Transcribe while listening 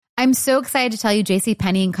I'm so excited to tell you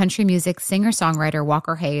JCPenney and country music singer-songwriter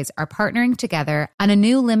Walker Hayes are partnering together on a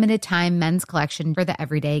new limited-time men's collection for the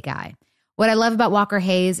everyday guy. What I love about Walker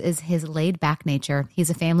Hayes is his laid-back nature.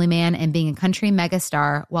 He's a family man, and being a country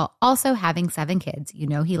megastar while also having 7 kids, you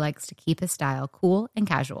know he likes to keep his style cool and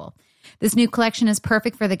casual. This new collection is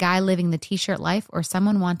perfect for the guy living the t-shirt life or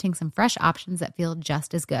someone wanting some fresh options that feel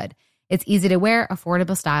just as good. It's easy to wear,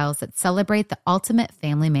 affordable styles that celebrate the ultimate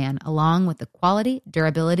family man, along with the quality,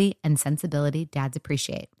 durability, and sensibility dads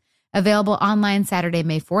appreciate. Available online Saturday,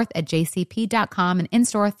 May 4th at jcp.com and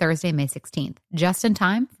in-store Thursday, May 16th. Just in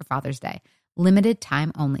time for Father's Day. Limited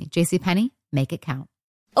time only. JCPenney, make it count.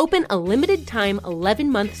 Open a limited-time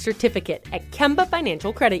 11-month certificate at Kemba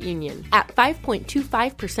Financial Credit Union. At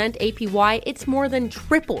 5.25% APY, it's more than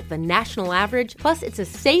triple the national average, plus it's a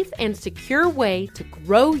safe and secure way to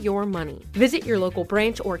grow your money. Visit your local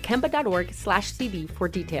branch or kemba.org/CD for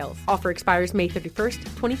details. Offer expires May 31st,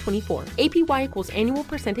 2024. APY equals annual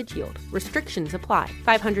percentage yield. Restrictions apply.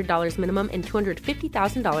 $500 minimum and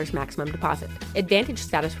 $250,000 maximum deposit. Advantage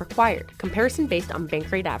status required. Comparison based on bank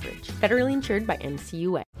rate average. Federally insured by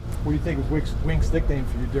NCUA. What do you think of Wink's nickname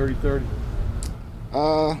for you, Dirty 30?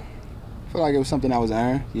 I feel like it was something I was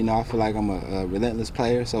earned. You know, I feel like I'm a relentless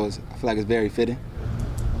player, so I feel like it's very fitting.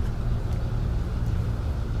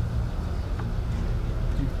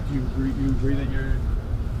 Do you agree that you're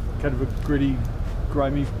kind of a gritty,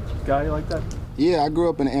 grimy guy like that? Yeah, I grew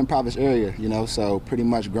up in an impoverished area, you know, so pretty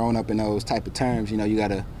much growing up in those type of terms, you know, you got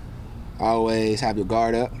to always have your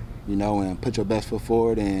guard up, you know, and put your best foot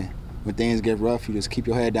forward, and when things get rough, you just keep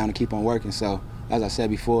your head down and keep on working. So, as I said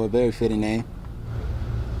before, a very fitting name.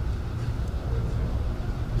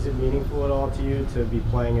 Is it meaningful at all to you to be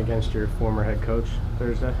playing against your former head coach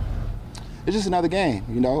Thursday? It's just another game,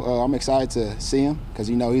 you know. I'm excited to see him because,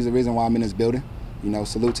 you know, he's the reason why I'm in this building. You know,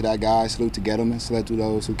 salute to that guy, salute to Gettleman, salute to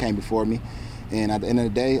those who came before me. And at the end of the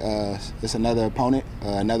day, it's another opponent,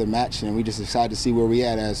 another match, and we just excited to see where we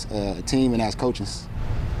at as a team and as coaches.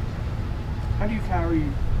 How do you carry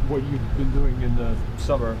what you've been doing in the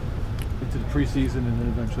summer into the preseason and then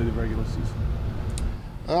eventually the regular season?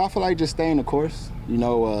 I feel like just staying the course, you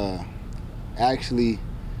know, actually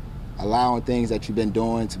allowing things that you've been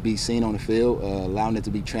doing to be seen on the field, allowing it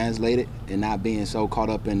to be translated and not being so caught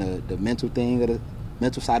up in the mental thing, the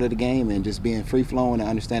mental side of the game, and just being free-flowing and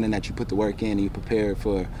understanding that you put the work in and you prepare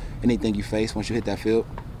for anything you face once you hit that field.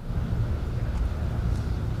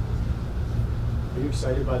 Are you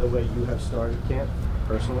excited by the way you have started camp,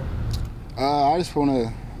 personally? I just want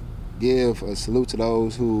to give a salute to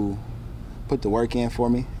those who put the work in for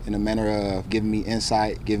me in a manner of giving me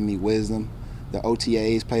insight, giving me wisdom. The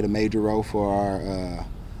OTAs played a major role for our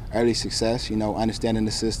early success, you know, understanding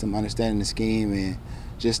the system, understanding the scheme, and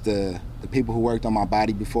just the people who worked on my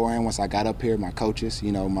body beforehand. Once I got up here, my coaches,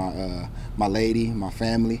 you know, my lady, my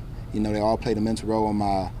family, you know, they all played a mental role in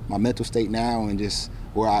my mental state now and just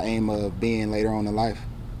where I aim of being later on in life.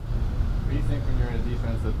 What do you think when you're in a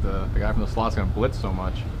defense that the guy from the slot's going to blitz so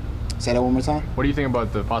much? Say that one more time. What do you think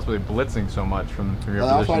about the possibility of blitzing so much from your position?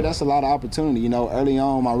 I feel like that's a lot of opportunity. You know, early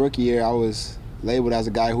on my rookie year, I was labeled as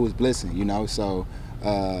a guy who was blitzing, you know, so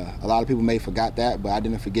a lot of people may forgot that, but I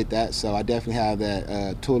didn't forget that, so I definitely have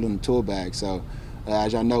that tool in the tool bag. So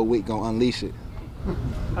as y'all know, we're going to unleash it.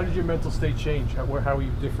 How did your mental state change? How are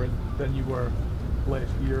you different than you were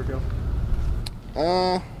last year ago?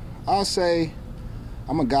 I'll say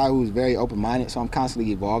I'm a guy who's very open-minded, so I'm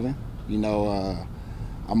constantly evolving. You know,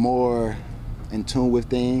 I'm more in tune with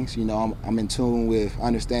things. You know, I'm in tune with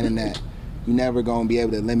understanding that you're never going to be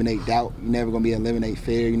able to eliminate doubt. You're never going to be able to eliminate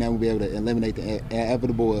fear. You're never going to be able to eliminate the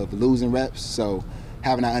inevitable of losing reps. So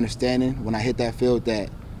having that understanding when I hit that field that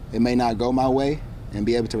it may not go my way and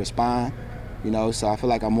be able to respond, you know, so I feel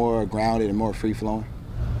like I'm more grounded and more free-flowing.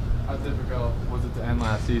 How difficult was it to end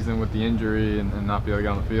last season with the injury and not be able to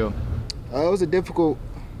get on the field? It was a difficult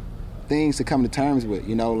things to come to terms with,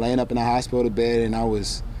 you know, laying up in a hospital bed, and I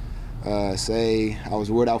was, I was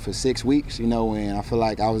ruled out for 6 weeks, you know, and I feel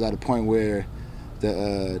like I was at a point where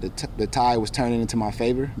the tide was turning into my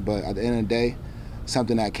favor. But at the end of the day,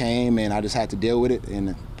 something that came, and I just had to deal with it.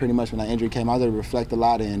 And pretty much when that injury came, I was able to reflect a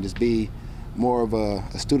lot and just be more of a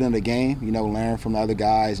student of the game, you know, learn from the other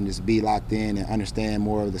guys and just be locked in and understand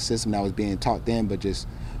more of the system that was being taught then, but just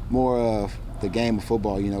more of the game of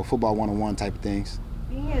football, you know, football one-on-one type of things.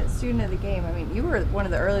 Being a student of the game, I mean, you were one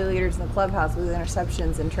of the early leaders in the clubhouse with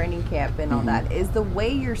interceptions and training camp and all that. Is the way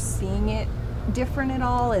you're seeing it different at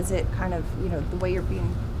all? Is it kind of, you know, the way you're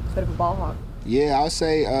being a bit of a ball hawk? Yeah, I would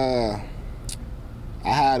say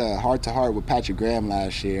I had a heart-to-heart with Patrick Graham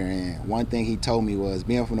last year, and one thing he told me was,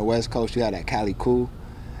 being from the West Coast, you had that Cali cool,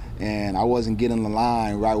 and I wasn't getting the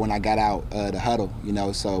line right when I got out the huddle, you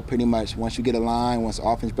know. So pretty much once you get a line, once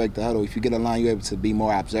offense break the huddle, if you get a line, you're able to be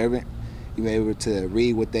more observant. You're able to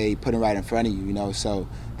read what they putting right in front of you, you know. So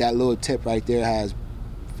that little tip right there has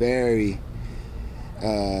very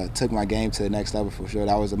took my game to the next level for sure.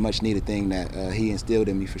 That was a much needed thing that he instilled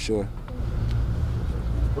in me for sure.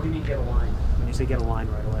 What do you mean get a line? When you say get a line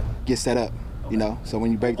right away? Get set up, you know. So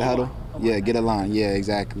when you break the huddle, get a line. Yeah,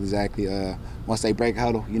 exactly. Once they break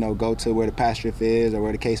huddle, you know, go to where the pass drift is or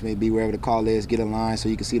where the case may be, wherever the call is, get a line so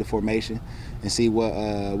you can see the formation and see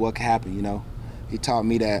what can happen, you know. He taught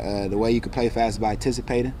me that the way you can play fast is by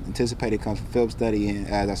anticipating. Anticipating comes from film study and,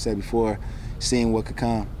 as I said before, seeing what could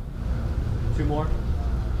come. 2 more.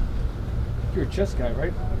 You're a chess guy,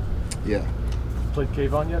 right? Yeah. Played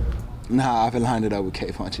Kayvon yet? Nah, I haven't lined it up with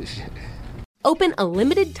Kayvon just yet. Open a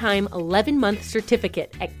limited-time 11-month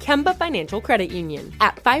certificate at Kemba Financial Credit Union.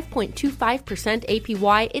 At 5.25%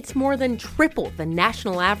 APY, it's more than triple the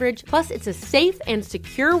national average, plus it's a safe and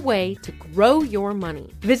secure way to grow your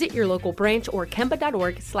money. Visit your local branch or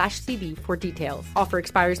kemba.org/CD for details. Offer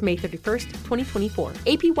expires May 31st, 2024.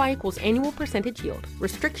 APY equals annual percentage yield.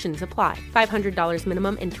 Restrictions apply. $500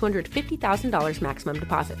 minimum and $250,000 maximum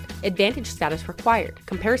deposit. Advantage status required.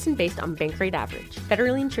 Comparison based on bank rate average.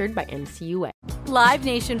 Federally insured by NCUA. Live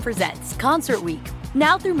Nation presents Concert Week.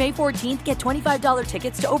 Now through May 14th, get $25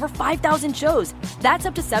 tickets to over 5,000 shows. That's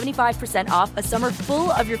up to 75% off a summer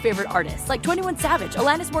full of your favorite artists like 21 Savage,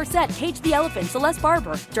 Alanis Morissette, Cage the Elephant, Celeste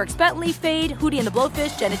Barber, Dierks Bentley, Fade, Hootie and the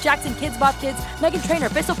Blowfish, Janet Jackson, Kidz Bop Kids, Meghan Trainor,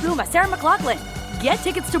 Peso Pluma, Sarah McLachlan. Get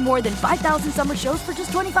tickets to more than 5,000 summer shows for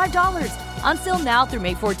just $25. Until now through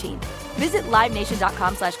May 14th. Visit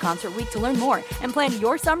LiveNation.com/Concert Week to learn more and plan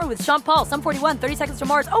your summer with Sean Paul, Sum 41, 30 Seconds to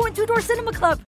Mars, and Two Door Cinema Club.